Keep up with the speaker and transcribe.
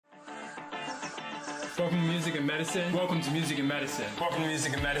Welcome to Music and Medicine. Welcome to Music and Medicine. Welcome to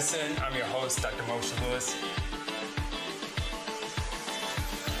Music and Medicine. I'm your host, Dr. Moshe Lewis.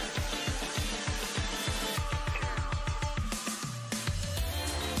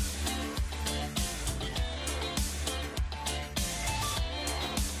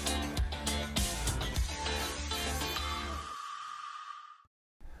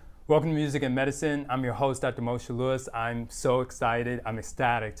 Welcome to Music and Medicine. I'm your host, Dr. Moshe Lewis. I'm so excited. I'm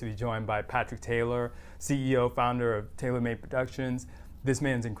ecstatic to be joined by Patrick Taylor, CEO, founder of TaylorMade Productions. This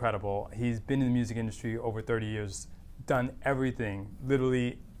man's incredible. He's been in the music industry over 30 years, done everything.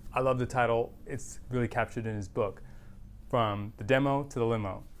 Literally, I love the title. It's really captured in his book, From the Demo to the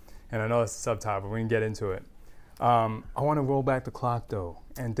Limo. And I know it's a subtitle, but we're going to get into it. I want to roll back the clock, though,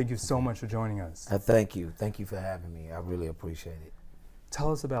 and thank you so much for joining us. Thank you. Thank you for having me. I really appreciate it. Tell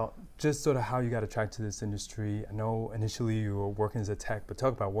us about just sort of how you got attracted to this industry. I know initially you were working as a tech, but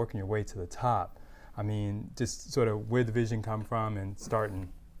talk about working your way to the top. I mean, just sort of where the vision come from and starting.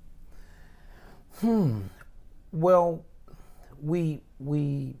 Well, we're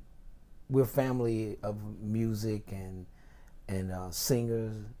a family of music and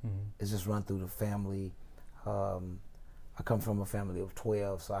singers. It's just run through the family. I come from a family of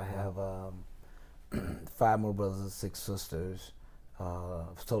 12, so I have 5 more brothers and 6 sisters.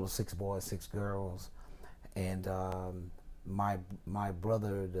 Total 6 boys, 6 girls, and my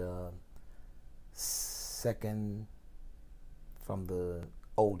brother, the second from the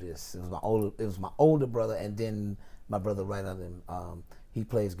oldest. It was my older brother, and then my brother right under him. He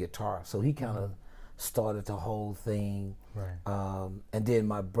plays guitar, so he kind of started the whole thing. Right. And then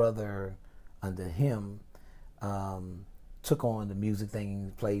my brother under him took on the music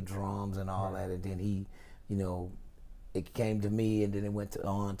thing, played drums and all that, and then he, it came to me, and then it went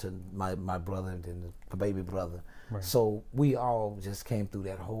on to my brother, and then the baby brother. Right. So we all just came through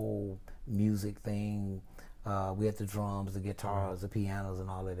that whole music thing. We had the drums, the guitars, the pianos, and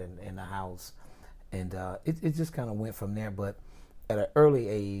all that in the house. And it just kind of went from there. But at an early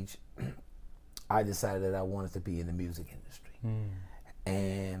age, I decided that I wanted to be in the music industry.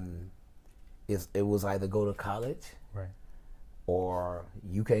 And it was either go to college, or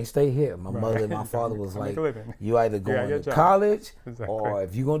you can't stay here. My mother and my father was like, you either going to college, or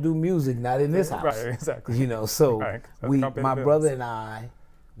if you're going to do music, not in this house. Right, exactly. So my brother and I,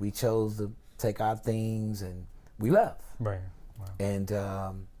 we chose to take our things and we left. Right.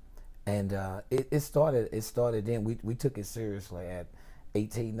 Wow. And it started then. We took it seriously at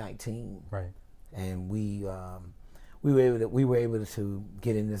 18, 19. Right. And we were able to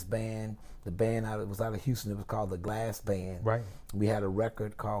get in this band. The band was out of Houston. It was called the Glass Band. Right. We had a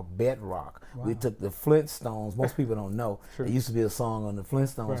record called Bedrock. Wow. We took the Flintstones. Most people don't know. Sure. There used to be a song on the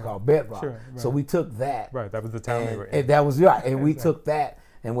Flintstones called Bedrock. Sure. Right. So we took that. Right. That was the time they were in. And that was right. And we took that.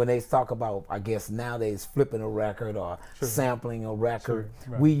 And when they talk about, I guess nowadays flipping a record or sampling a record,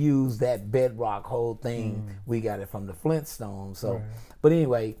 we use that Bedrock whole thing. We got it from the Flintstones. So, but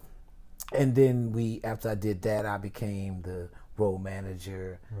anyway. And then after I did that, I became the road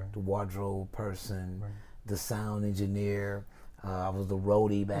manager, the wardrobe person, the sound engineer. I was the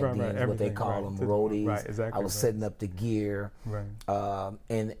roadie back then, is what they call them, roadies. Right, exactly. I was setting up the gear. Right.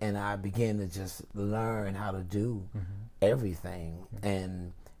 And I began to just learn how to do everything.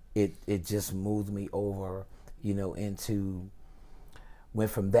 And it just moved me over, went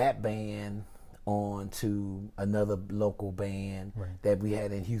from that band on to another local band that we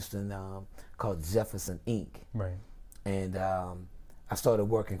had in Houston called Jefferson Inc. Right. And I started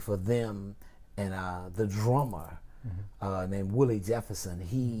working for them, and the drummer named Willie Jefferson,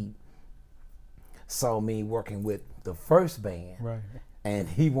 he saw me working with the first band, and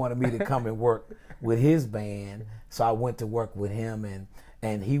he wanted me to come and work with his band. So I went to work with him,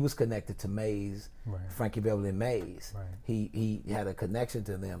 and he was connected to Mays, Frankie Beverly Mays. He had a connection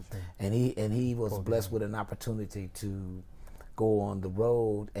to them, and he was blessed with an opportunity to go on the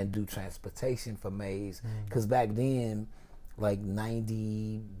road and do transportation for Mays, because back then, like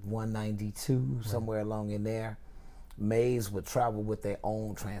 91, 92, somewhere along in there, Mays would travel with their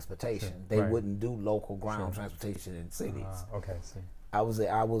own transportation. They wouldn't do local ground transportation in cities. Okay, see. I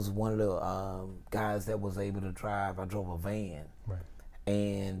was one of the guys that was able to drive. I drove a van.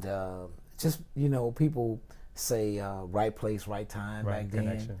 And just, people say right place, right time back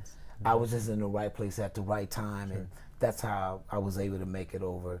then. I was just in the right place at the right time, and that's how I was able to make it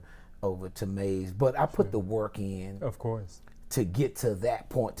over to Mays. But I put the work in. Of course. to get to that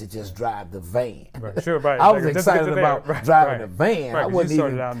point to just drive the van. Right. Sure, right. I was Like, excited about driving the van. Right, I wasn't you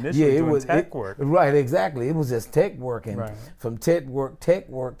started even, out initially doing tech work. Right, exactly. It was just tech work, and Right. from tech work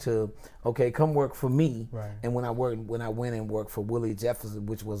to okay, come work for me. Right. And when I went and worked for Willie Jefferson,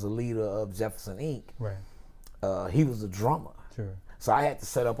 which was a leader of Jefferson Inc. Right. He was a drummer. Sure. So I had to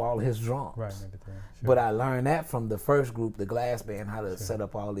set up all his drums. Right. Everything. Sure. But I learned that from the first group, the glass band, how to set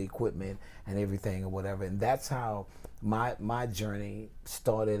up all the equipment and everything or whatever. And that's how my journey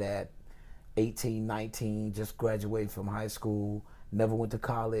started at 18, 19, just graduated from high school, never went to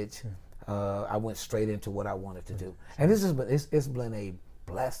college. I went straight into what I wanted to do. And it's been a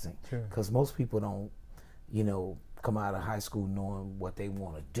blessing because most people don't, come out of high school knowing what they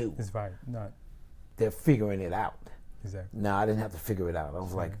want to do. It's right. They're figuring it out. Exactly. No, I didn't have to figure it out. I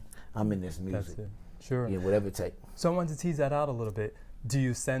was like, I'm in this music. That's it. Sure. Yeah, whatever it takes. So I wanted to tease that out a little bit. Do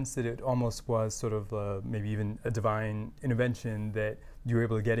you sense that it almost was sort of maybe even a divine intervention that you were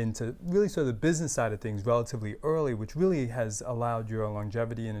able to get into really sort of the business side of things relatively early, which really has allowed your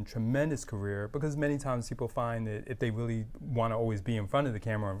longevity and a tremendous career? Because many times people find that if they really want to always be in front of the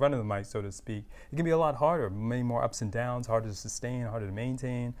camera, in front of the mic, so to speak, it can be a lot harder, many more ups and downs, harder to sustain, harder to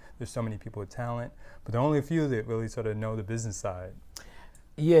maintain. There's so many people with talent, but there are only a few that really sort of know the business side.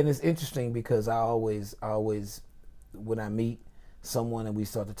 Yeah, and it's interesting because I always, when I meet someone and we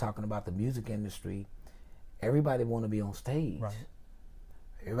started talking about the music industry, everybody want to be on stage. Right.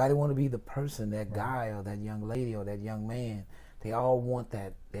 Everybody want to be the person, that guy or that young lady or that young man. They all want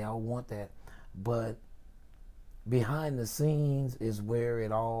that. But behind the scenes is where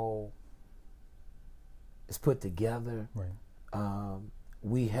it all is put together. Right.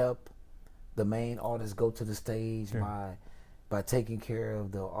 We help the main artists go to the stage by taking care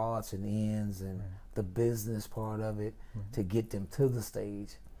of the odds and ends and the business part of it to get them to the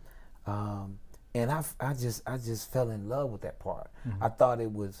stage. And I just fell in love with that part. I thought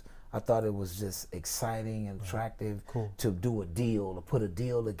it was just exciting and attractive to do a deal, to put a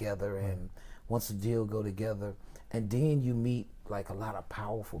deal together, and once the deal go together, and then you meet like a lot of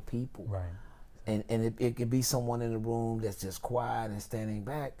powerful people. Right. And it could be someone in the room that's just quiet and standing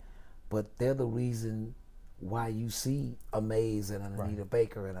back, but they're the reason why you see a Maze and an Anita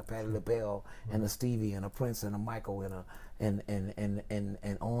Baker and a Patti LaBelle and a Stevie and a Prince and a Michael and on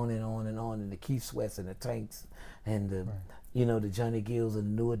and on and on, and the Keith Sweats and the Tanks and the the Johnny Gills and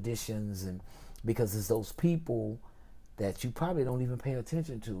the New Editions, and because it's those people that you probably don't even pay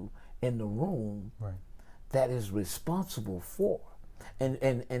attention to in the room that is responsible for.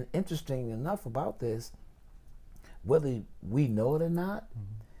 And interesting enough about this, whether we know it or not,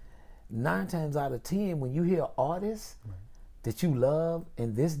 9 times out of 10, when you hear artists that you love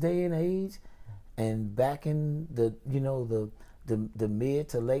in this day and age, and back in the the mid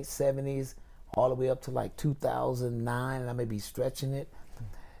to late 70s, all the way up to like 2009, and I may be stretching it,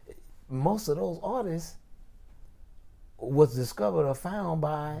 most of those artists was discovered or found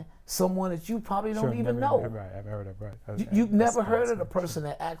by someone that you probably don't even know. I've heard of, You've never heard of the person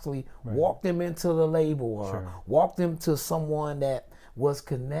that actually walked them into the label or walked them to someone that was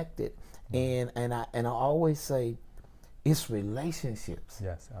connected. And I always say it's relationships.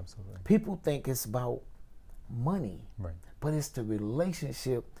 Yes, absolutely. People think it's about money, but it's the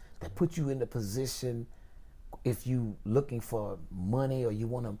relationship that puts you in the position. If you looking for money or you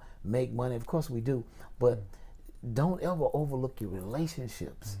want to make money, of course we do, but don't ever overlook your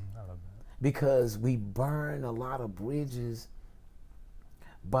relationships. I love that. Because we burn a lot of bridges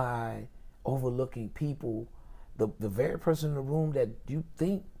by overlooking people. The very person in the room that you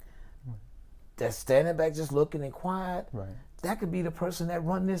think that's standing back just looking and quiet, that could be the person that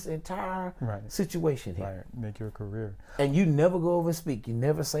run this entire situation here. Make your career. And you never go over and speak. You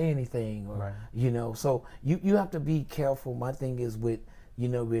never say anything. Or, so you have to be careful. My thing is with,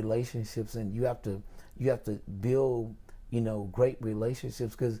 relationships, and you have to build, great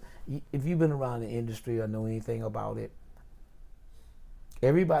relationships, because if you've been around the industry or know anything about it,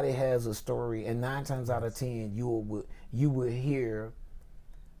 everybody has a story, and 9 times out of 10, you will hear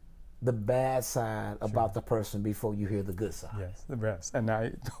the bad side about the person before you hear the good side. Yes, the rest. And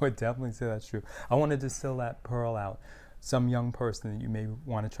I would definitely say that's true. I want to distill that pearl out. Some young person that you may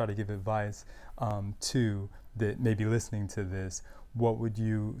want to try to give advice to that may be listening to this, what would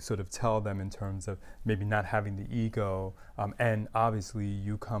you sort of tell them in terms of maybe not having the ego? And obviously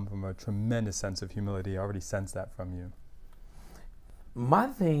you come from a tremendous sense of humility. I already sense that from you. My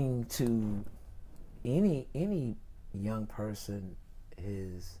thing to any young person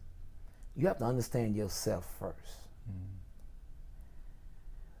is you have to understand yourself first.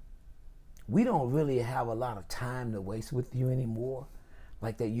 We don't really have a lot of time to waste with you anymore.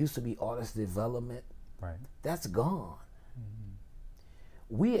 Like there used to be artist development. That's gone.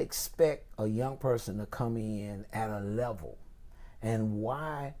 we expect a young person to come in at a level. And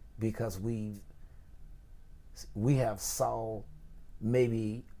why? Because we have saw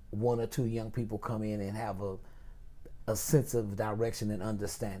maybe one or two young people come in and have a sense of direction and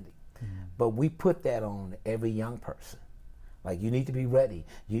understanding. But we put that on every young person. Like, you need to be ready.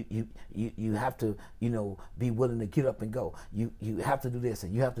 You have to, be willing to get up and go. You have to do this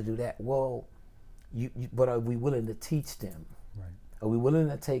and you have to do that. Well, but are we willing to teach them? Right. Are we willing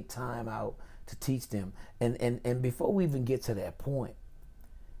to take time out to teach them? And before we even get to that point,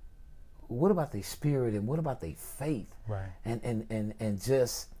 what about their spirit and what about their faith? Right. And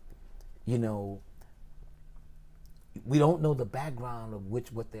just, we don't know the background of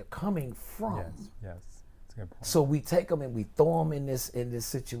what they're coming from. Yes. That's a good point. So we take them and we throw them in this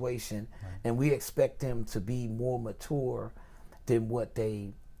situation, right. and we expect them to be more mature than what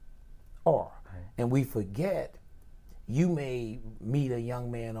they are. Right. And we forget, you may meet a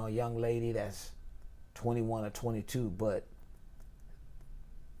young man or a young lady that's 21 or 22, but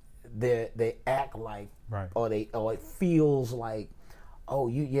they act like, right. or it feels like, oh,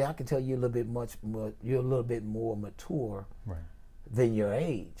 I can tell you're a little bit more mature right. than your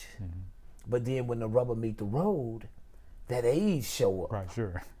age. Mm-hmm. But then when the rubber meet the road, that age show up. Right,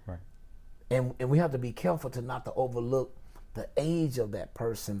 sure, right. And we have to be careful not to overlook the age of that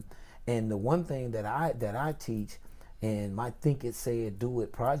person. And the one thing that I teach, and my Think It, Say It, Do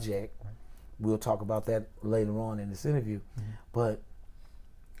It project, right. We'll talk about that later on in this interview, mm-hmm. but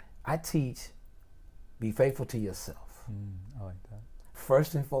I teach, be faithful to yourself. I like that.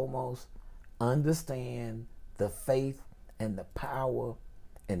 First and foremost, understand the faith and the power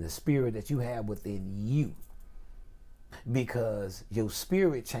and the spirit that you have within you, because your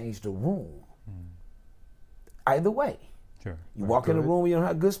spirit changed the room. Either way. Sure. You walk in the room and you don't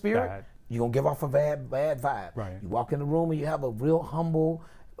have a good spirit, bad. You're going to give off a bad vibe. Right. You walk in the room and you have a real humble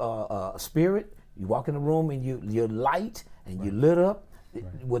spirit. You walk in the room and you're light and right. You're lit up. Right.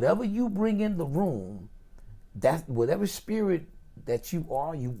 Whatever you bring in the room, that whatever spirit that you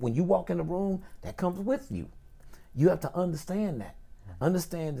are, when you walk in the room, that comes with you. You have to understand that. Right.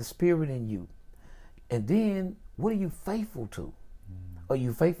 Understand the spirit in you. And then, what are you faithful to? Are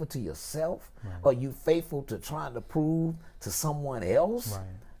you faithful to yourself? Right. Are you faithful to trying to prove to someone else right.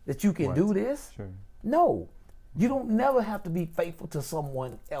 that you can right. do this? Sure. No. You don't never have to be faithful to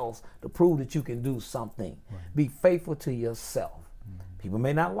someone else to prove that you can do something. Right. Be faithful to yourself. People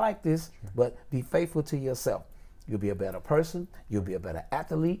may not like this, sure. but be faithful to yourself. You'll be a better person. You'll be a better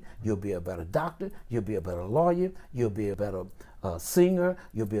athlete. You'll be a better doctor. You'll be a better lawyer. You'll be a better singer.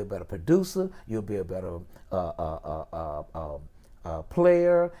 You'll be a better producer. You'll be a better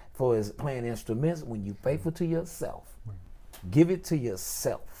player for his playing instruments when you're faithful to yourself. Right. Give it to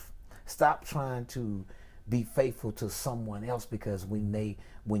yourself. Stop trying to be faithful to someone else, because when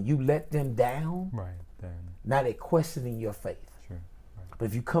you let them down, right, then now they're questioning your faith. But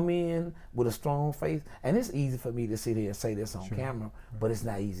if you come in with a strong faith, and it's easy for me to sit here and say this on sure. camera, right. but it's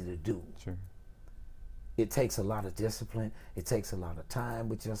not easy to do. Sure. It takes a lot of discipline. It takes a lot of time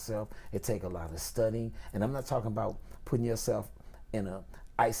with yourself. It takes a lot of studying. And I'm not talking about putting yourself in an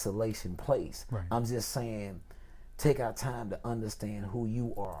isolation place. Right. I'm just saying, take our time to understand who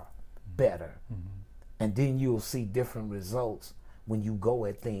you are better. Mm-hmm. And then you'll see different results when you go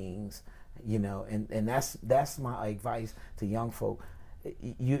at things, and that's my advice to young folk.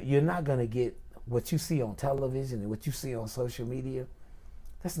 You're not going to get what you see on television and what you see on social media.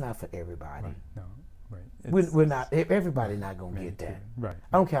 That's not for everybody. Right. No, right. We're not. Everybody not going to get that. Right.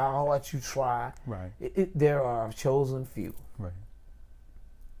 I don't care how hard you try. Right. There are a chosen few. Right.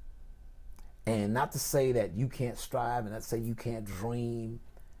 And not to say that you can't strive, and not to say you can't dream.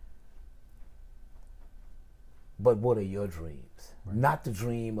 But what are your dreams? Right. Not the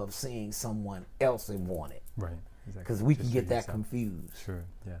dream of seeing someone else and want it. Right. Exactly. Because we can get that confused. Sure,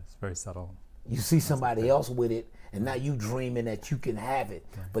 yeah, it's very subtle. You see somebody else with it, and now you dreaming that you can have it.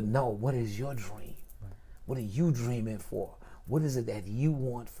 Right. But no, what is your dream? Right. What are you dreaming for? What is it that you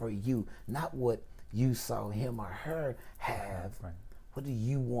want for you? Not what you saw him or her have. Right. What do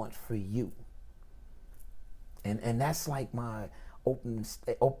you want for you? And that's like my opening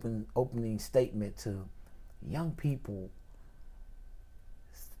statement to young people.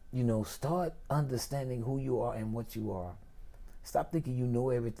 Start understanding who you are and what you are. Stop thinking you know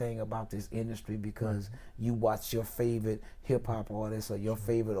everything about this industry because right. you watch your favorite hip hop artist or your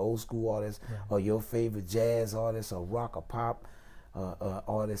favorite old school artist right. or your favorite jazz artist or rock or pop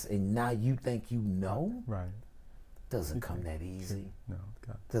artist, and now you think you know. Right. Doesn't come that easy. No,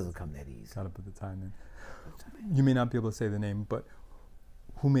 doesn't come that easy. Got to put the time in. You may not be able to say the name, but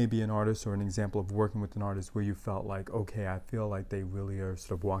who may be an artist or an example of working with an artist where you felt like, okay, I feel like they really are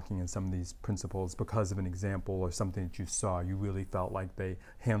sort of walking in some of these principles because of an example or something that you saw. You really felt like they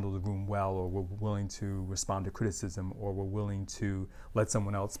handled the room well, or were willing to respond to criticism, or were willing to let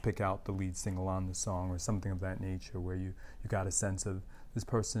someone else pick out the lead single on the song, or something of that nature, where you got a sense of this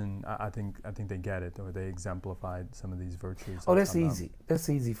person, I think they get it, or they exemplified some of these virtues. Oh, that's easy. That's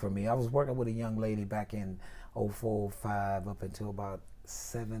easy for me. I was working with a young lady back in 04, 05 up until about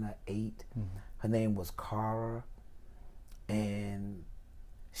 7 or 8. Mm-hmm. Her name was Cara, and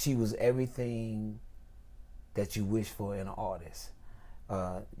she was everything that you wish for in an artist.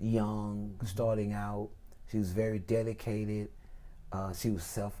 Young, mm-hmm. starting out. She was very dedicated. She was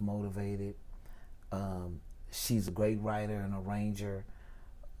self-motivated. She's a great writer and arranger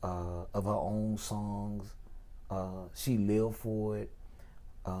of her own songs. She lived for it.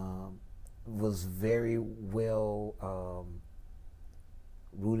 Was very well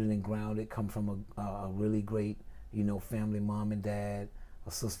rooted and grounded. Come from a really great, family, mom and dad,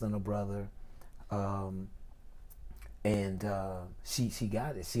 a sister and a brother, and she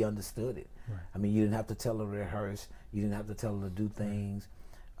got it. She understood it. Right. I mean, you didn't have to tell her to rehearse. You didn't have to tell her to do things.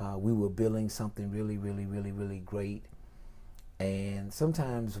 We were building something really, really, really, really great. And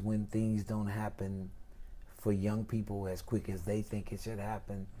sometimes when things don't happen for young people as quick as they think it should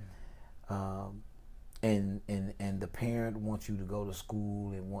happen, and the parent wants you to go to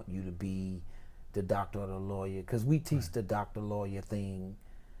school and want you to be the doctor or the lawyer, because we teach right. the doctor lawyer thing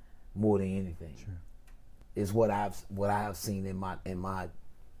more than anything. Sure. Is what I've seen in my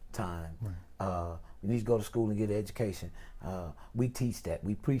time. Right. You need to go to school and get an education. We teach that.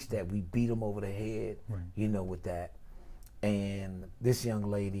 We preach that. We beat them over the head, right. With that. And this young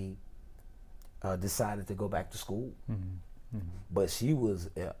lady decided to go back to school. Mm-hmm. Mm-hmm. But she was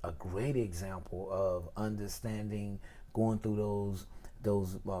a great example of understanding, going through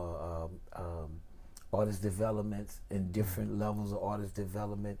those artist developments in different levels of artist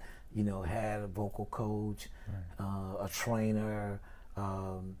development. Had a vocal coach, right. A trainer,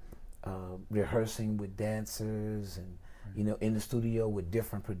 rehearsing with dancers, and right. In the studio with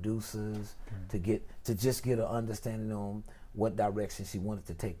different producers, right. to just get an understanding on what direction she wanted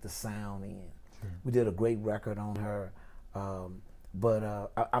to take the sound in. Sure. We did a great record on her. But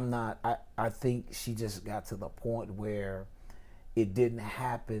I think she just got to the point where it didn't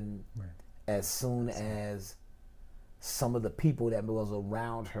happen right. as soon as some of the people that was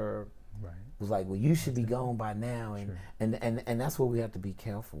around her right. was like, well, you should be gone by now. And, sure. and that's where we have to be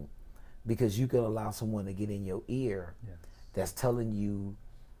careful, because you could allow someone to get in your ear yes. that's telling you,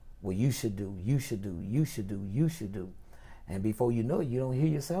 well, you should do. And before you know it, you don't hear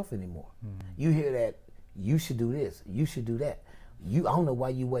yourself anymore. Mm-hmm. You hear that, you should do this, you should do that. I don't know why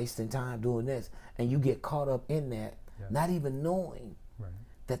you wasting time doing this. And you get caught up in that, yeah. not even knowing right.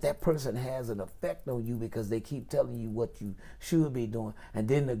 that person has an effect on you, because they keep telling you what you should be doing. And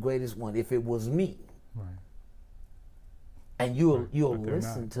then the greatest one, if it was me. Right. And you'll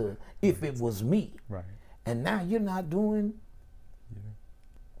listen to if it was me. Right. And now you're not doing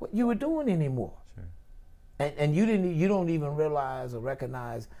what you were doing anymore. Sure. And you don't even realize or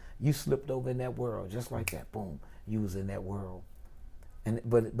recognize you slipped over in that world just like that. Boom, you was in that world. And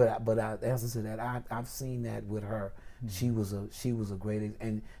but I answer to that, I've seen that with her. Mm-hmm. She was a great,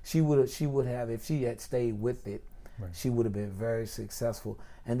 and she would have, if she had stayed with it, right. she would have been very successful.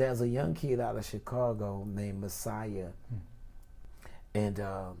 And there's a young kid out of Chicago named Messiah, and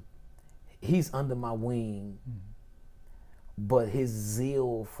he's under my wing. But his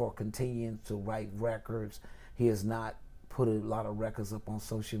zeal for continuing to write records, he has not put a lot of records up on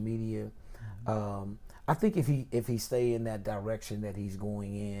social media. I think if he stay in that direction that he's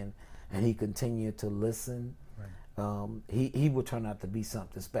going in, and he continue to listen, right. He will turn out to be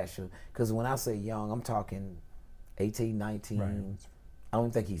something special. Because when I say young, I'm talking 18, 19. Right. I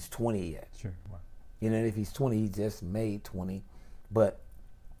don't think he's 20 yet. Sure. Wow. If he's 20, he just made 20. But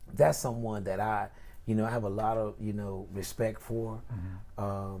that's someone that I have a lot of, respect for.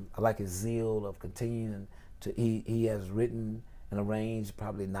 Mm-hmm. I like his zeal of continuing to, he has written and arranged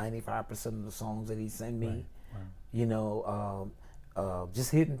probably 95% of the songs that he sent me. Right. Wow.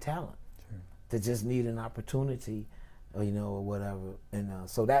 Just hidden talent. Sure. To just need an opportunity, or whatever. And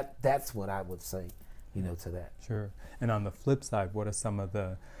so that's what I would say, to that. Sure. And on the flip side, what are some of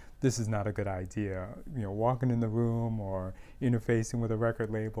the, this is not a good idea, walking in the room or interfacing with a record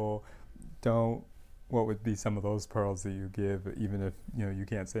label, what would be some of those pearls that you give, even if you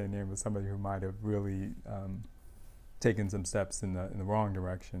can't say a name of somebody who might have really taken some steps in the wrong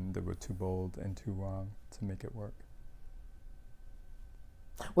direction that were too bold and too wrong to make it work?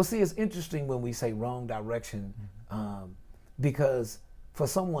 Well, see, it's interesting when we say wrong direction, because for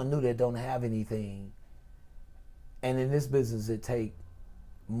someone new that don't have anything, and in this business it take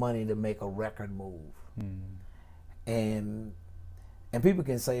money to make a record move. And people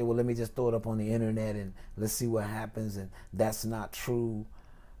can say, well, let me just throw it up on the internet and let's see what happens, and that's not true.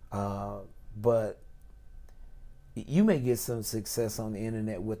 But you may get some success on the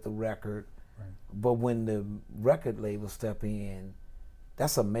internet with the record, right. But when the record label step in,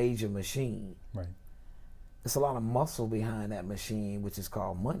 that's a major machine. Right. There's a lot of muscle behind that machine, which is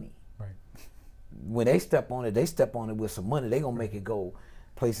called money. Right. When they step on it with some money. They're gonna make it go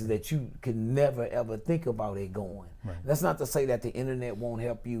places that you can never ever think about it going. Right. That's not to say that the internet won't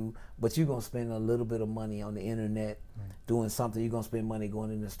help you, but you're gonna spend a little bit of money on the internet, right. Doing something. You're gonna spend money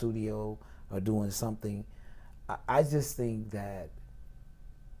going in the studio or doing something. I just think that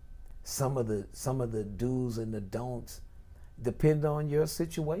some of the do's and the don'ts depend on your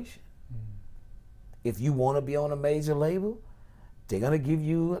situation. If you want to be on a major label, they're gonna give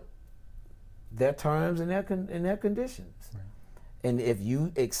you their terms and their conditions. Right. And if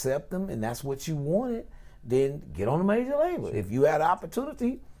you accept them and that's what you wanted, then get on a major label. Sure. If you had an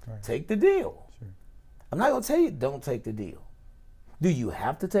opportunity, right. Take the deal. Sure. I'm not gonna tell you don't take the deal. Do you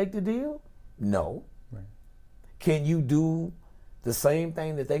have to take the deal? No. Right. Can you do the same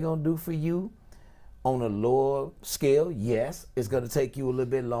thing that they're gonna do for you on a lower scale? Yes. It's gonna take you a little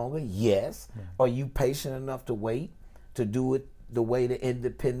bit longer. Yes. Right. Are you patient enough to wait to do it the way the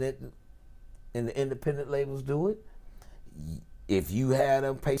independent labels do it? If you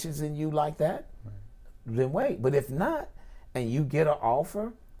had patience in you like that, right. Then wait. But if not, and you get an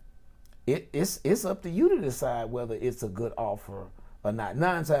offer, it's up to you to decide whether it's a good offer or not.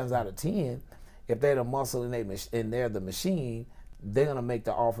 9 times out of 10, if they're the muscle and they're the machine, they're gonna make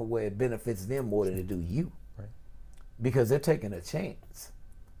the offer where it benefits them more than it do you, right. Because they're taking a chance.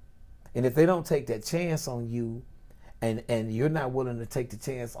 And if they don't take that chance on you, and you're not willing to take the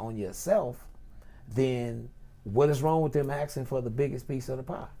chance on yourself, then what is wrong with them asking for the biggest piece of the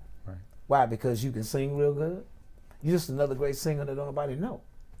pie? Right. Why? Because you can sing real good? You're just another great singer that nobody know.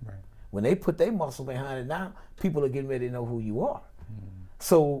 Right. When they put their muscle behind it now, people are getting ready to know who you are.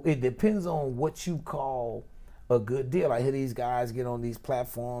 So it depends on what you call a good deal. I hear these guys get on these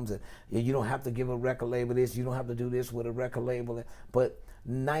platforms and you don't have to give a record label this, you don't have to do this with a record label. But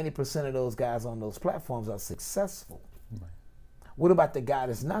 90% of those guys on those platforms are successful. Right. What about the guy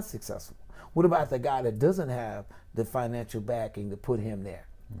that's not successful? What about the guy that doesn't have the financial backing to put him there?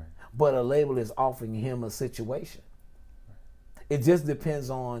 Right. But a label is offering him a situation. Right. It just depends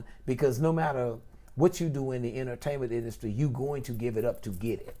on, because no matter what you do in the entertainment industry, you're going to give it up to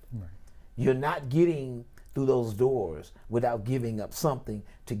get it. Right. You're not getting through those doors without giving up something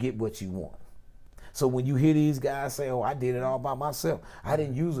to get what you want. So when you hear these guys say, oh, I did it all by myself. I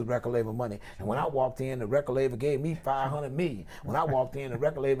didn't use the record label money. And when I walked in, the record label gave me $500 million. When I walked in, the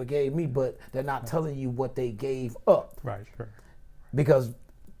record label gave me, but they're not telling you what they gave up. Right, sure. Because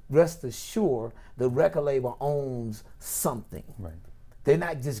rest assured, the record label owns something. Right. They're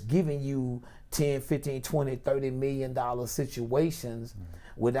not just giving you 10, 15, 20, $30 million situations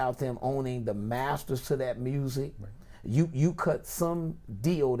without them owning the masters to that music. Right. You cut some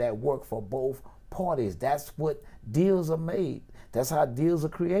deal that worked for both parties. That's what deals are made. That's how deals are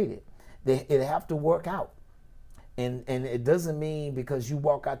created. It have to work out. And it doesn't mean because you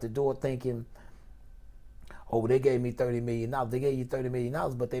walk out the door thinking, oh, they gave me $30 million. They gave you $30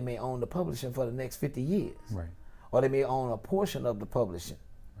 million, but they may own the publishing for the next 50 years. Right. Or they may own a portion of the publishing.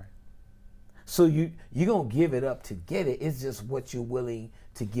 Right. So you're going to give it up to get it. It's just what you're willing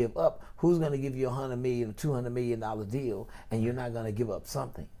to give up. Who's going to give you $100 million or $200 million deal and you're not going to give up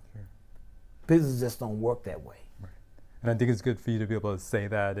something? Sure. Business just don't work that way. Right. And I think it's good for you to be able to say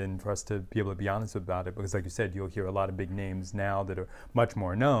that and for us to be able to be honest about it, because like you said, you'll hear a lot of big names now that are much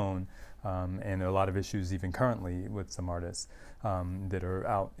more known, and a lot of issues even currently with some artists that are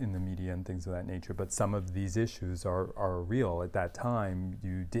out in the media and things of that nature. But some of these issues are real. At that time,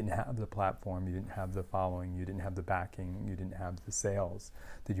 you didn't have the platform, you didn't have the following, you didn't have the backing, you didn't have the sales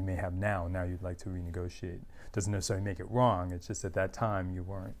that you may have now. Now you'd like to renegotiate. Doesn't necessarily make it wrong. It's just at that time you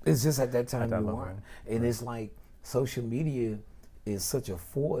weren't. It's just at that time you level. weren't. And it's like social media is such a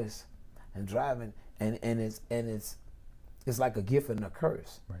force and driving, and it's like a gift and a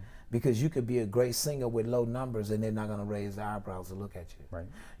curse. Right. Because you could be a great singer with low numbers and they're not going to raise their eyebrows to look at you. Right.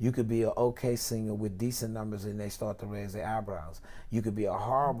 You could be an okay singer with decent numbers and they start to raise their eyebrows. You could be a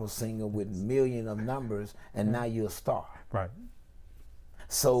horrible singer with millions of numbers and now you're a star. Right.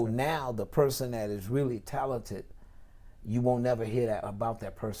 So now the person that is really talented, you won't never hear that about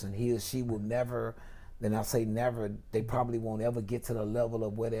that person. He or she will never, then I say never, they probably won't ever get to the level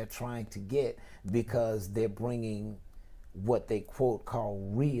of where they're trying to get because they're bringing what they quote call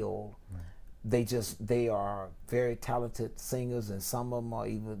real. They are very talented singers, and some of them are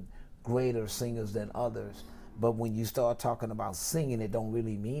even greater singers than others. But when you start talking about singing, it don't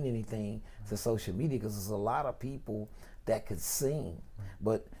really mean anything to social media, because there's a lot of people that could sing.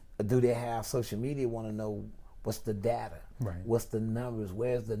 But do they have social media? Want to know what's the data? What's the numbers?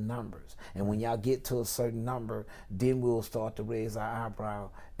 Where's the numbers? And when y'all get to a certain number, then we'll start to raise our eyebrow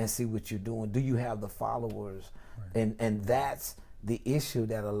and see what you're doing. Do you have the followers? And that's the issue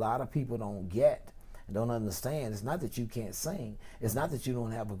that a lot of people don't get and don't understand. It's not that you can't sing. It's not that you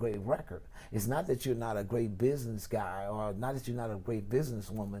don't have a great record. It's not that you're not a great business guy, or not that you're not a great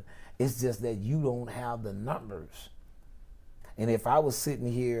businesswoman. It's just that you don't have the numbers. And if I was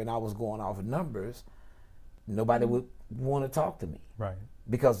sitting here and I was going off of numbers, nobody would want to talk to me.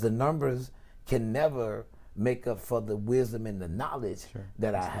 Because the numbers can never make up for the wisdom and the knowledge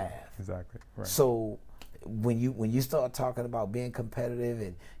that I have. So when you start talking about being competitive,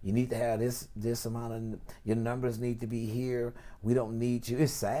 and you need to have this amount of, your numbers need to be here, we don't need you,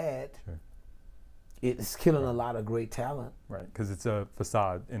 it's sad. It's killing a lot of great talent. Because it's a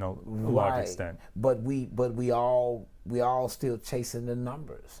facade, a large extent. But we all still chasing the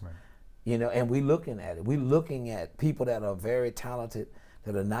numbers. And we looking at it. We're looking at people that are very talented,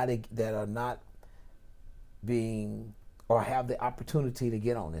 that are not being, or have the opportunity to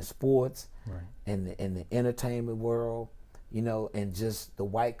get on in sports, in the entertainment world, and just the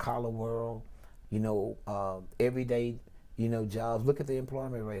white collar world, everyday, jobs. Look at the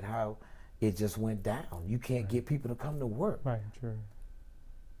employment rate, how it just went down. You can't get people to come to work.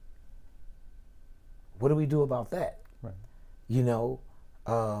 What do we do about that?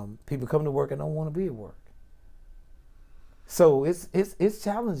 People come to work and don't want to be at work. So it's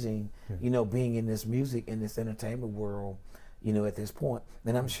challenging, being in this music, in this entertainment world, at this point.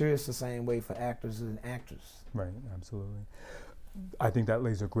 And I'm sure it's the same way for actors and actresses. Absolutely. I think that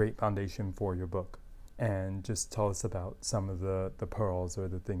lays a great foundation for your book. And just tell us about some of the pearls, or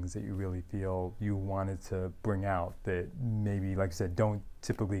the things that you really feel you wanted to bring out that maybe, like you said, don't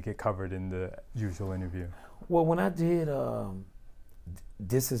typically get covered in the usual interview. Well, when I did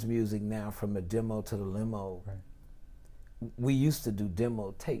This Is Music Now, From the Demo to the Limo, we used to do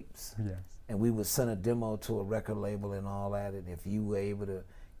demo tapes. And we would send a demo to a record label and all that, and if you were able to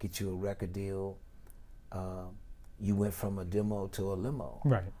get you a record deal, you went from a demo to a limo.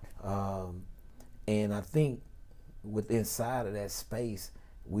 And I think inside of that space,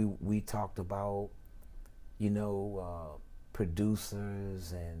 we talked about,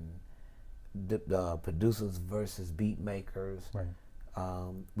 producers and the producers versus beat makers.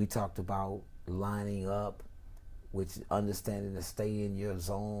 We talked about lining up, which understanding to stay in your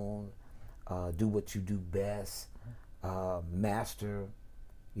zone, do what you do best, master,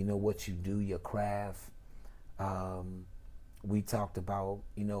 what you do, your craft. We talked about,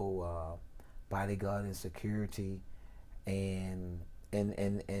 bodyguard and security, and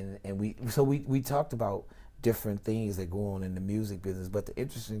we talked about different things that go on in the music business. But the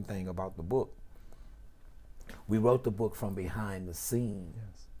interesting thing about the book, we wrote the book from behind the scenes.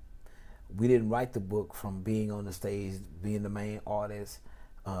 We didn't write the book from being on the stage, being the main artist,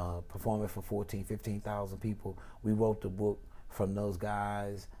 performing for 14, 15,000 people. We wrote the book from those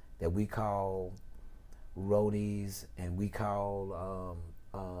guys that we call roadies, and we call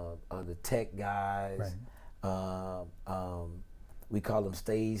the tech guys. We call them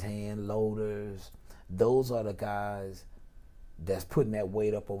stagehand loaders. Those are the guys that's putting that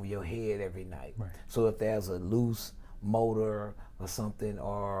weight up over your head every night. So if there's a loose motor or something,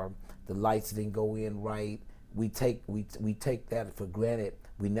 or the lights didn't go in right, we take that for granted.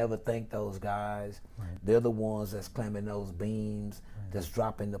 We never thank those guys. They're the ones that's clamming those beams, that's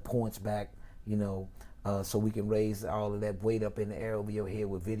dropping the points back, so we can raise all of that weight up in the air over your head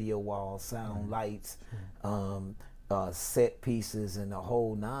with video walls, sound, lights, set pieces, and the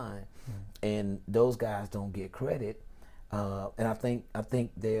whole nine. And those guys don't get credit. And I think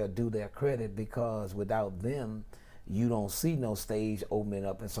they're due their credit, because without them, you don't see no stage opening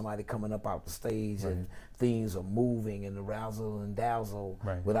up and somebody coming up out the stage and things are moving and the razzle and dazzle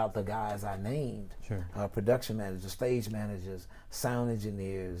without the guys I named. Production managers, stage managers, sound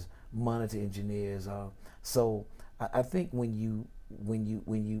engineers, monitor engineers. So I think when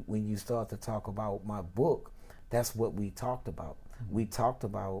you start to talk about my book, that's what we talked about. We talked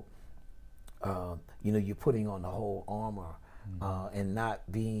about you're putting on the whole armor, and not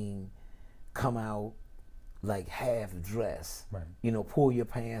come out like half dressed. Pull your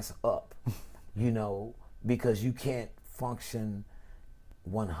pants up, because you can't function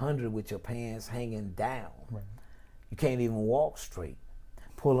 100 with your pants hanging down. You can't even walk straight.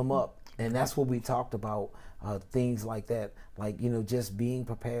 Pull them up And that's what we talked about, things like that, like, you know, just being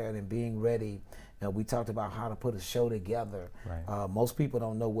prepared and being ready. We talked about how to put a show together. Right. Most people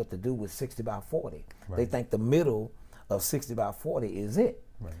don't know what to do with 60 by 40. Right. They think the middle of 60 by 40 is it.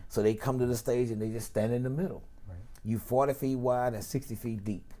 Right. So they come to the stage and they just stand in the middle. Right. You 40 feet wide and 60 feet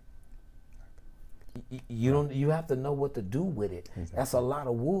deep. You don't. You have to know what to do with it. Exactly. That's a lot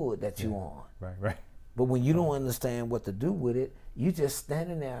of wood that you on. Right, right. But when you don't understand what to do with it, you just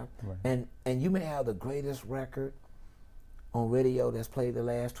standing there, Right. and you may have the greatest record on radio that's played the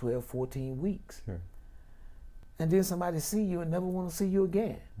last 12, 14 weeks. Sure. And then somebody see you and never want to see you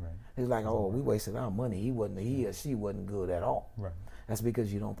again. Right. It's like, oh, we wasted our money. He or she wasn't good at all. Right. That's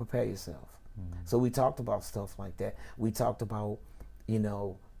because you don't prepare yourself. Mm-hmm. So we talked about stuff like that. We talked about, you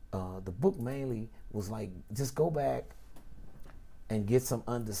know, the book mainly was like, just go back and get some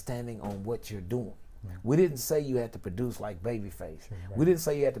understanding on what you're doing. Right. We didn't say you had to produce like Babyface. Sure, right. We didn't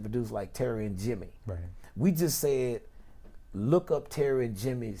say you had to produce like Terry and Jimmy. Right. We just said, look up Terry and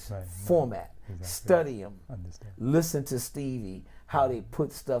Jimmy's Right. format, Exactly. study them, Understand. listen to Stevie, how they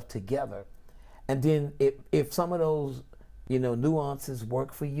put stuff together. And then if some of those, you know, nuances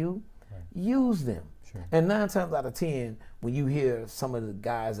work for you, Right. use them. Sure. And 9 times out of 10, when you hear some of the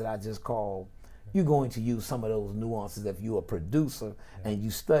guys that I just called, you're going to use some of those nuances if you're a producer and you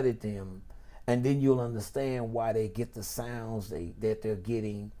studied them, and then you'll understand why they get the sounds that they're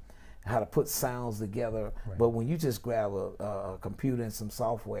getting, how to put sounds together. Right. But when you just grab a computer and some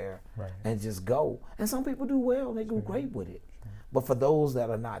software Right. and just go, and some people do well, they do great with it. But for those that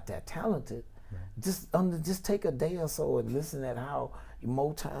are not that talented, just take a day or so and listen at how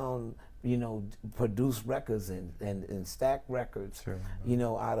Motown, you know, produce records and stack records, Sure. you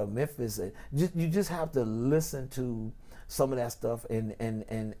know, out of Memphis. You just have to listen to some of that stuff and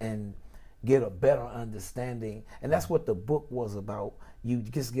get a better understanding. And that's what the book was about. You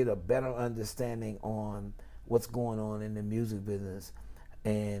just get a better understanding on what's going on in the music business.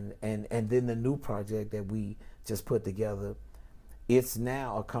 And then the new project that we just put together, it's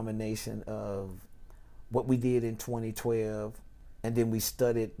now a combination of what we did in 2012, and then we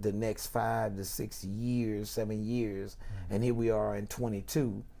studied the next 5 to 6 years, 7 years, and here we are in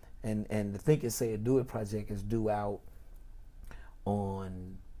 22. And the Think and Say It, Do It project is due out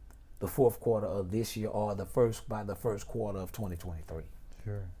on the 4th quarter of this year, or by the first quarter of 2023.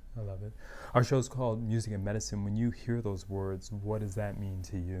 Sure. I love it. Our show's called Music and Medicine. When you hear those words, what does that mean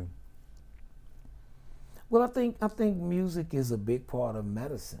to you? Well, I think music is a big part of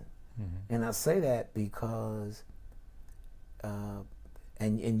medicine. Mm-hmm. And I say that because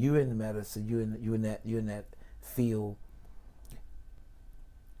and you're in medicine, you're in that field.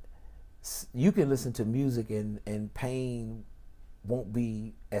 You can listen to music and pain won't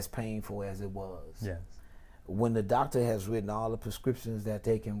be as painful as it was. Yes. When the doctor has written all the prescriptions that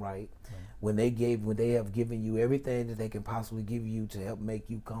they can write, when they have given you everything that they can possibly give you to help make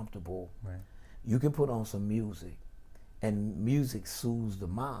you comfortable, Right. you can put on some music, and music soothes the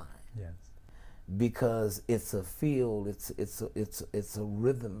mind. Yes. Because it's a feel, it's a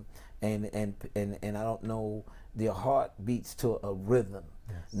rhythm, and I don't know, their heart beats to a rhythm.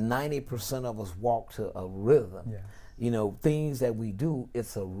 Yes. 90% of us walk to a rhythm. Yes. You know, things that we do,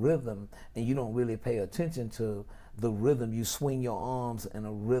 it's a rhythm, and you don't really pay attention to the rhythm. You swing your arms in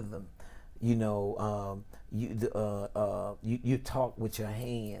a rhythm. You know, you talk with your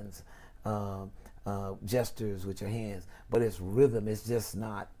hands, gestures with your hands, but it's rhythm. It's just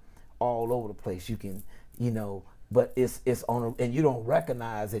not all over the place. You can, you know, but it's on and you don't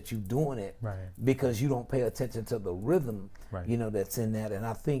recognize that you're doing it, Right. because you don't pay attention to the rhythm, Right. you know, that's in that. And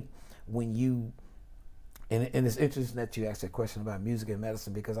I think when you, and it's interesting that you asked that question about music and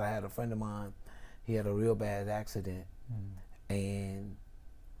medicine, because I had a friend of mine, he had a real bad accident, and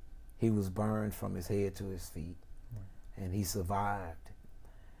he was burned from his head to his feet, and he survived.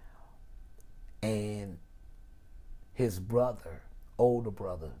 And his brother, older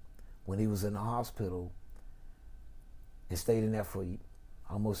brother, when he was in the hospital and stayed in there for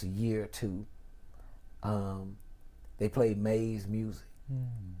almost a year or two, they played May's music.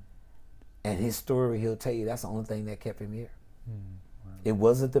 And his story, he'll tell you, that's the only thing that kept him here. Wow. It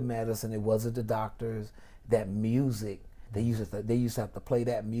wasn't the medicine, it wasn't the doctors, that music. They used to have to play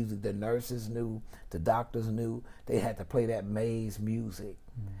that music. The nurses knew, the doctors knew, they had to play that May's music.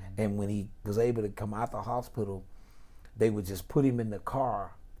 And when he was able to come out the hospital, they would just put him in the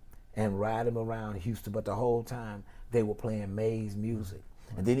car and ride him around Houston, but the whole time they were playing May's music.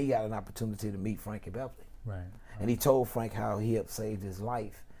 And then he got an opportunity to meet Frankie Beverly. Right. And he told Frank how he had saved his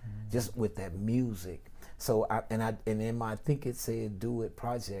life just with that music. So and in my Think It Said Do It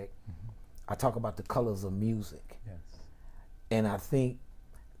project, I talk about the colors of music. Yes. And I think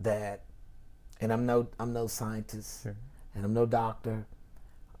that And I'm no scientist, Sure. and I'm no doctor,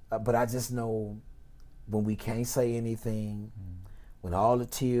 but I just know when we can't say anything, when all the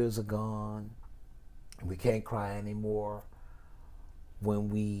tears are gone, and we can't cry anymore, when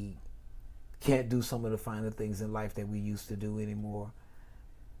we can't do some of the finer things in life that we used to do anymore,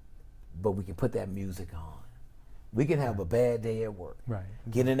 but we can put that music on. We can have a bad day at work, Right.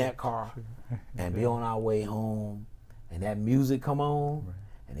 get in that car, and be on our way home, and that music come on, Right.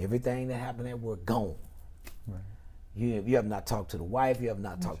 and everything that happened at work gone. Right. You have not talked to the wife. You have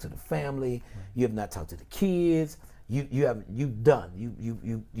not talked to the family. You have not talked to the kids. You done.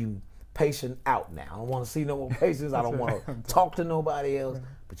 You patient out now. I don't want to see no more patients. I don't want to talk to nobody else. Right.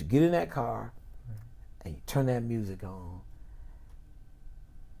 But you get in that car, and you turn that music on,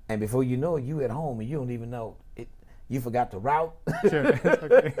 and before you know it, you at home and you don't even know it. You forgot the route. Sure. It's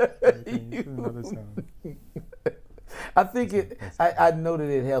okay. Another song. I think I know that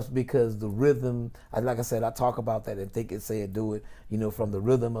it helps because the rhythm, like I said, I talk about that and think it, say it, do it, from the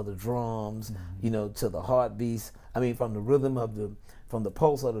rhythm of the drums, to the heartbeats. I mean, from the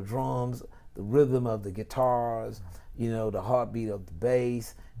pulse of the drums, the rhythm of the guitars, the heartbeat of the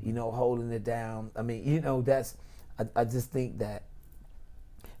bass, holding it down. I mean, I just think that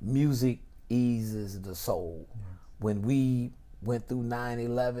music eases the soul. Yes. When we went through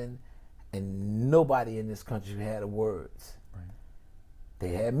 9/11, and nobody in this country had the words. Right. They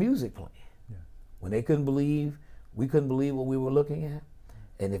had music playing. Yeah. When we couldn't believe what we were looking at.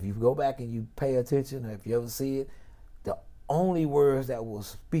 And if you go back and you pay attention, or if you ever see it, the only words that was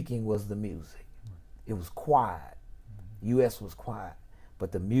speaking was the music. Right. It was quiet. U.S. was quiet,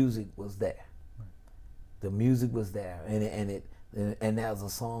 but the music was there. Right. The music was there, and that was a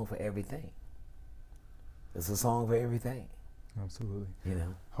song for everything. It's a song for everything. Absolutely.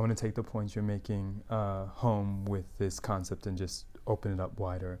 I want to take the points you're making home with this concept and just open it up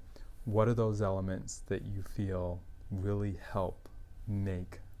wider. What are those elements that you feel really help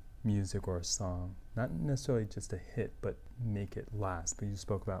make music or a song, not necessarily just a hit, but make it last? But you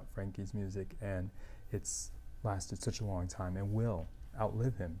spoke about Frankie's music, and it's lasted such a long time and will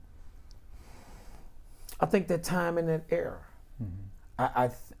outlive him. I think that time and that era. Mm-hmm.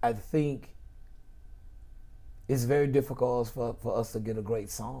 I think it's very difficult for us to get a great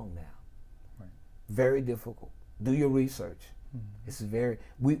song now. Right. Very difficult. Do your research. Mm-hmm. It's very,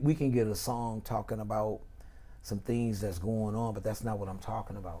 we can get a song talking about some things that's going on, but that's not what I'm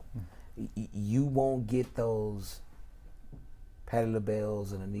talking about. Mm-hmm. You won't get those Patti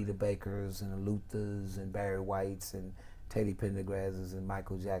LaBelle's and Anita Baker's and the Luthers and Barry White's and Teddy Pendergrass's and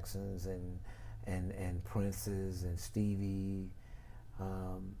Michael Jackson's and Prince's and Stevie,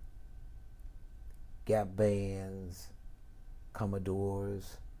 Gap Bands,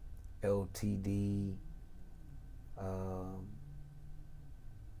 Commodores, LTD,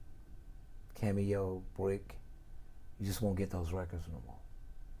 Cameo, Brick. You just won't get those records no more.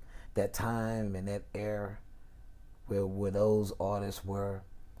 That time and that era where those artists were,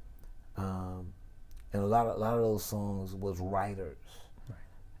 and a lot of those songs was writers. Right.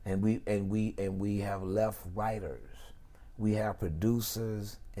 And we have left writers. We have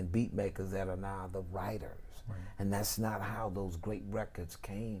producers and beat makers that are now the writers. Right. And that's not how those great records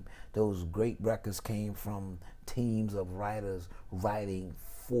came. Those great records came from teams of writers writing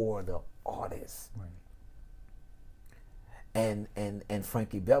for the artists. Right. And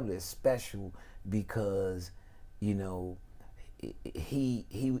Frankie Beverly is special because, he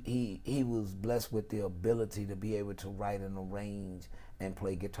was blessed with the ability to be able to write and arrange and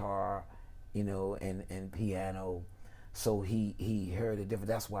play guitar, and piano. So he heard it different.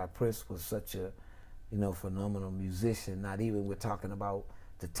 That's why Prince was such a, phenomenal musician. Not even we're talking about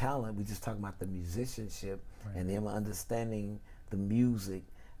the talent, we're just talking about the musicianship. Right. And them understanding the music.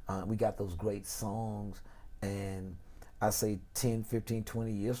 We got those great songs, and I say 10, 15,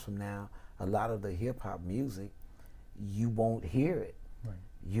 20 years from now, a lot of the hip hop music, you won't hear it.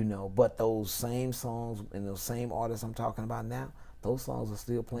 Right. But those same songs and those same artists I'm talking about now, those songs are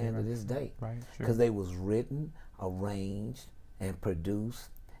still playing to this day. Right. Because they was written, arranged, and produced,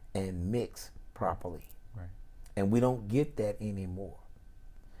 and mixed properly. Right. And we don't get that anymore.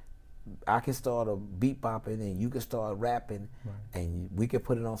 I can start a beat bopping and you can start rapping, right, and we can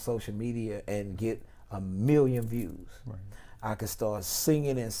put it on social media and get 1 million views. Right. I can start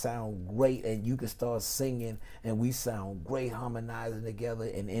singing and sound great, and you can start singing and we sound great, harmonizing together,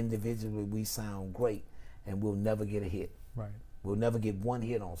 and individually we sound great, and we'll never get a hit. Right. We'll never get one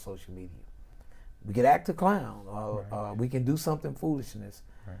hit on social media. We could act a clown, or we can do something foolishness,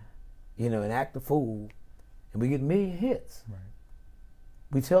 right, and act a fool, and we get 1 million hits. Right.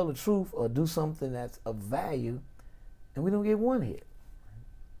 We tell the truth or do something that's of value, and we don't get 1 hit.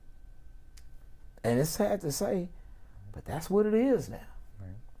 And it's sad to say, but that's what it is now.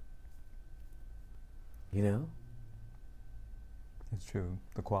 Right. You know? It's true.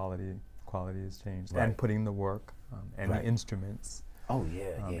 The quality has changed. Right. And putting the work and Right. the instruments. Oh,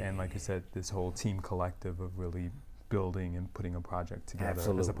 yeah, yeah. And like you said, this whole team collective of really building and putting a project together,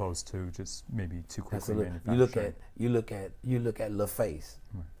 Absolutely. as opposed to just maybe too quickly Absolutely. manufacturing. You look at LaFace,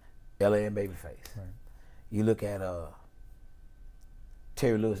 Right. LA and Babyface. Right. You look at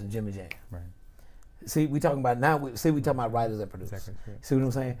Terry Lewis and Jimmy Jam. Right. See, we talking about now. We talking about writers and producers. Exactly. Right. See what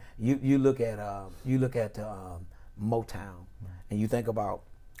I'm saying? You look at Motown, Right. and you think about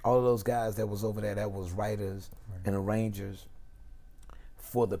all of those guys that was over there that was writers Right. and arrangers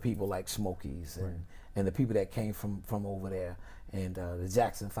for the people like Smokies and, Right. and the people that came from over there, and the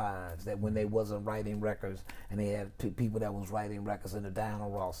Jackson Fives, that when they wasn't writing records and they had people that was writing records in the Diana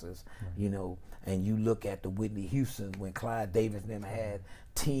Rosses, Right. you know, and you look at the Whitney Houston when Clyde Davis and them had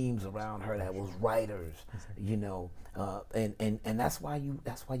teams around her that was writers, Exactly. you know, and that's why you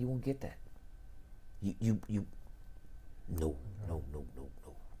won't get that. No.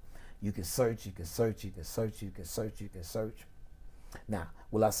 You can search. Now,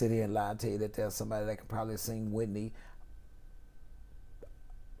 will I sit here and lie and tell you that there's somebody that can probably sing Whitney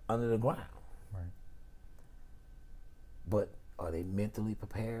under the ground? Right. But are they mentally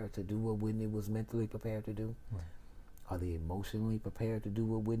prepared to do what Whitney was mentally prepared to do? Right. Are they emotionally prepared to do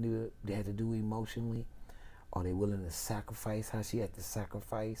what Whitney had to do emotionally? Are they willing to sacrifice how she had to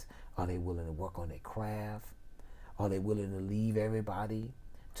sacrifice? Are they willing to work on their craft? Are they willing to leave everybody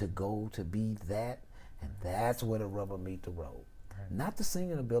to go to be that? And that's where the rubber meet the road. Right. Not the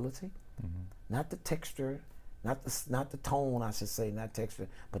singing ability, Mm-hmm. not the texture, not the tone, I should say, not texture,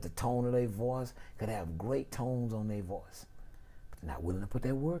 but the tone of their voice. Could have great tones on their voice, but they're not willing to put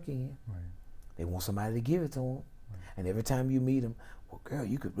that work in. Right. They want somebody to give it to them. Right. And every time you meet them, well, girl,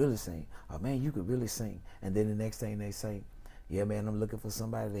 you could really sing. Oh, man, you could really sing. And then the next thing they say, yeah, man, I'm looking for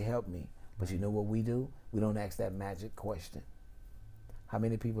somebody to help me. But you know what we do? We don't ask that magic question. How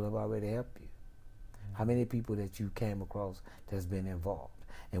many people have already helped you? How many people that you came across that's been involved?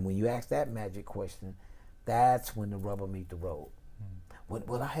 And when you ask that magic question, that's when the rubber meet the road.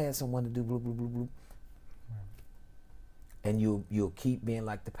 Well, I had someone to do blue, blue, blue, blue. And you'll keep being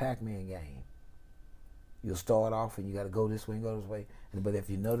like the Pac-Man game. You'll start off and you got to go this way and go this way. But if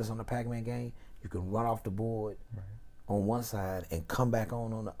you notice on the Pac-Man game, you can run off the board Right. on one side and come back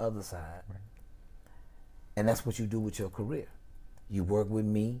on the other side. Right. And that's what you do with your career. You work with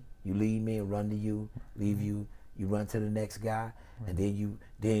me, you lead me and run to you, leave you, you run to the next guy, and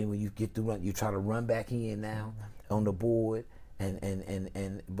then when you get through run, you try to run back in now on the board,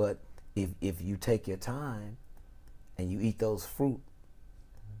 but if you take your time and you eat those fruit,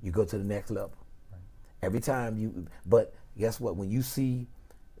 you go to the next level. Right. Every time but guess what? When you see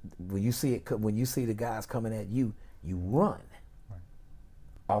the guys coming at you, you run Right.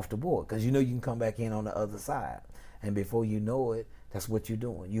 off the board because you know you can come back in on the other side, and before you know it, that's what you're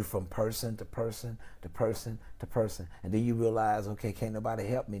doing. You from person to person to person to person, and then you realize, okay, can't nobody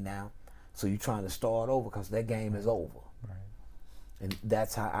help me now, so you're trying to start over because that game is over, Right. and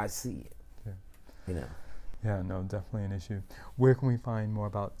that's how I see it. Yeah. You know. Yeah, no, definitely an issue. Where can we find more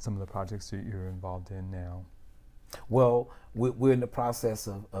about some of the projects that you're involved in now? Well, we're in the process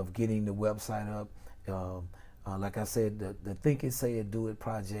of getting the website up. Like I said, the Think It, Say It, Do It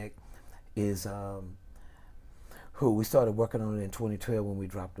project is we started working on it in 2012 when we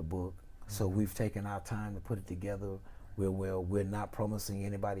dropped the book. So we've taken our time to put it together. We're not promising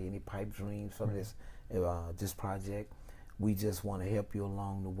anybody any pipe dreams from this project. We just want to help you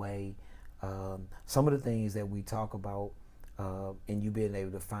along the way. Some of the things that we talk about and you being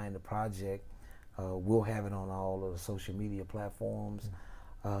able to find the project, we'll have it on all of the social media platforms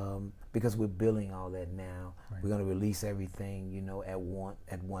because we're building all that now. Right. We're going to release everything, at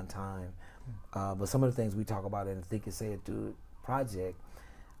one time. But some of the things we talk about in the Think It, Say It, Do It project,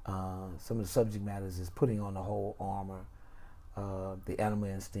 some of the subject matters is putting on the whole armor, the animal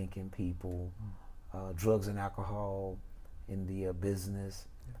instinct in people, drugs and alcohol in the business,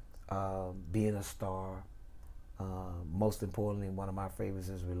 being a star. Most importantly, one of my favorites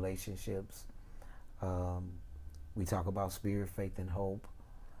is relationships. We talk about spirit, faith, and hope.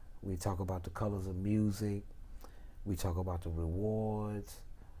 We talk about the colors of music. We talk about the rewards.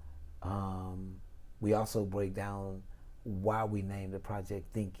 We also break down why we named the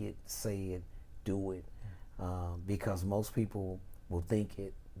project Think It, Say It, Do It. Because most people will think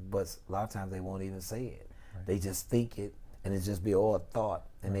it, but a lot of times they won't even say it. Right. They just think it, and it just be all a thought,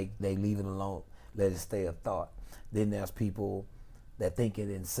 and they leave it alone, let it stay a thought. Then there's people that think it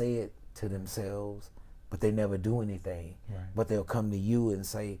and say it to themselves, but they never do anything. Right. But they'll come to you and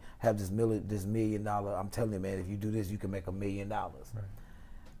say, have this $1 million. I'm telling you, man, if you do this, you can make $1 million. Right.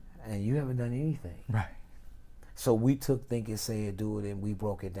 And you haven't done anything. Right. So we took Think It, Say It, Do It, and we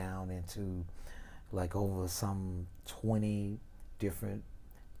broke it down into like over some 20 different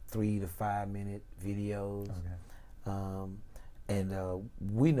 3 to 5 minute videos. Okay. And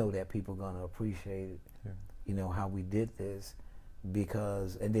we know that people are gonna appreciate it, Sure. you know, how we did this,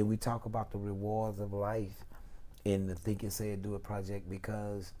 because, and then we talk about the rewards of life in the Think It, Say It, Do It project,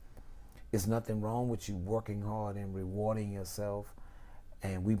 because it's nothing wrong with you working hard and rewarding yourself.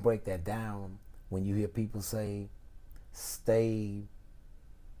 And we break that down when you hear people say, stay,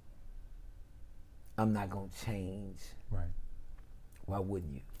 I'm not gonna change. Right. Why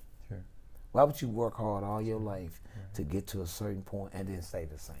wouldn't you? Sure. Why would you work hard all your life Right. to get to a certain point and then stay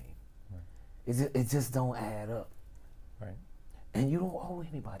the same? Right. It just don't add up. Right. And you don't owe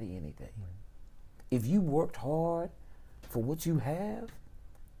anybody anything. Right. If you worked hard for what you have,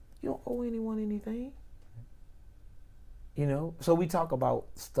 you don't owe anyone anything. You know, so we talk about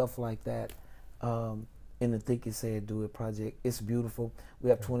stuff like that in the Think It, Say It, Do It project. It's beautiful. We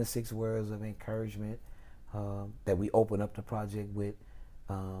have 26 words of encouragement that we open up the project with.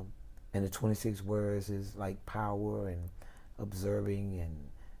 And the 26 words is like power and observing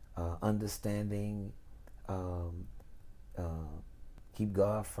and understanding, keep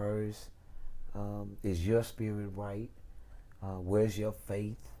God first. Is your spirit right? Where's your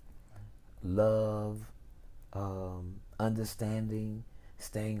faith? Love, understanding,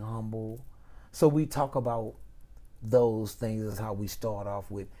 staying humble. So we talk about those things. Is how we start off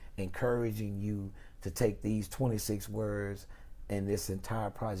with encouraging you to take these 26 words and this entire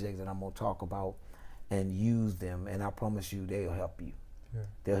project that I'm going to talk about and use them. And I promise you they'll help you. Sure.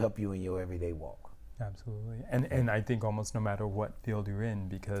 They'll help you in your everyday walk. Absolutely. And I think almost no matter what field you're in,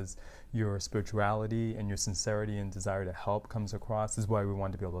 because your spirituality and your sincerity and desire to help comes across, this is why we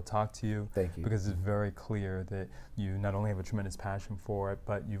wanted to be able to talk to you. Thank you. Because it's very clear that you not only have a tremendous passion for it,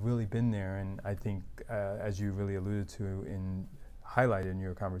 but you've really been there. And I think, as you really alluded to in highlighted in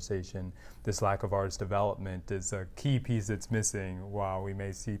your conversation, this lack of artist development is a key piece that's missing. While we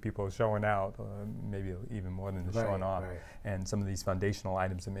may see people showing out, maybe even more than showing off, and some of these foundational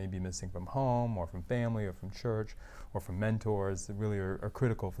items that may be missing from home or from family or from church or from mentors that really are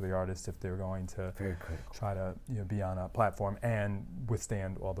critical for the artist if they're going to try to be on a platform and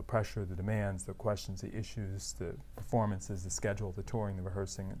withstand all the pressure, the demands, the questions, the issues, the performances, the schedule, the touring, the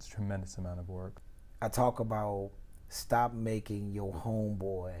rehearsing. It's a tremendous amount of work. I talk about stop making your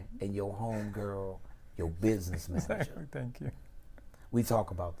homeboy and your homegirl your business manager. Exactly. Thank you. We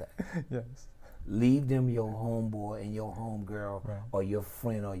talk about that. Yes. Leave them your homeboy and your homegirl, right. or your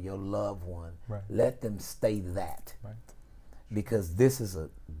friend or your loved one. Right. Let them stay that. Right. Because this is a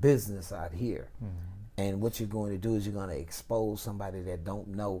business out here. Mm-hmm. And what you're going to do is you're going to expose somebody that don't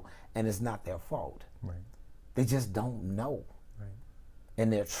know, and it's not their fault. Right. They just don't know. Right.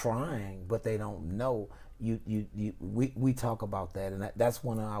 And they're trying, but they don't know. We talk about that, and that's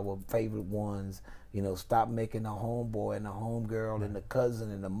one of our favorite ones. Stop making the homeboy and the homegirl and the cousin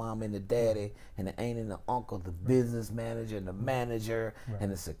and the mom and the daddy and the aunt and the uncle the business manager and the manager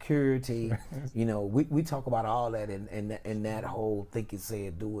and the security. We talk about all that in that whole Think It, Say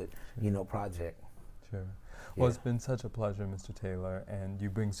It, Do It, project. Sure. Well, it's been such a pleasure, Mr. Taylor, and you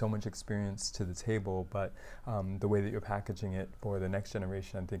bring so much experience to the table, but the way that you're packaging it for the next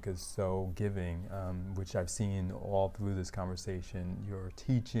generation, I think, is so giving, which I've seen all through this conversation. Your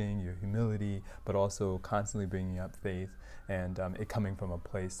teaching, your humility, but also constantly bringing up faith, and it coming from a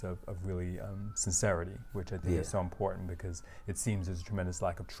place of really sincerity, which I think is so important, because it seems there's a tremendous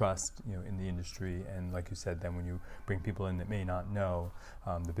lack of trust, in the industry, and like you said, then when you bring people in that may not know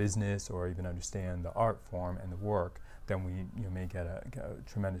the business or even understand the art form and the work, then we may get a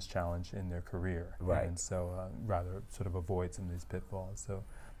tremendous challenge in their career. Right. And so rather sort of avoid some of these pitfalls. So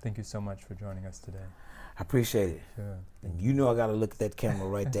thank you so much for joining us today. I appreciate it. Sure. And I got to look at that camera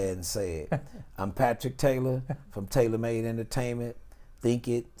right there and say it. I'm Patrick Taylor from Taylor Made Entertainment. Think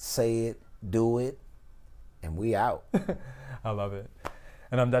it, say it, do it, and we out. I love it.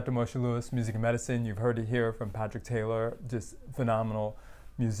 And I'm Dr. Moshe Lewis, Music and Medicine. You've heard it here from Patrick Taylor, just phenomenal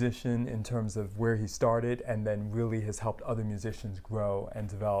musician in terms of where he started, and then really has helped other musicians grow and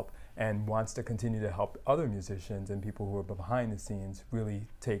develop, and wants to continue to help other musicians and people who are behind the scenes really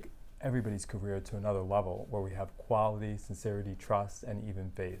take everybody's career to another level where we have quality, sincerity, trust, and even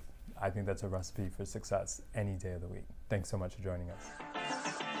faith. I think that's a recipe for success any day of the week. Thanks so much for joining us.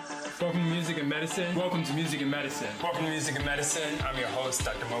 Welcome to Music and Medicine. Welcome to Music and Medicine. Welcome to Music and Medicine. I'm your host,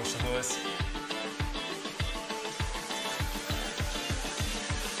 Dr. Moshe Lewis.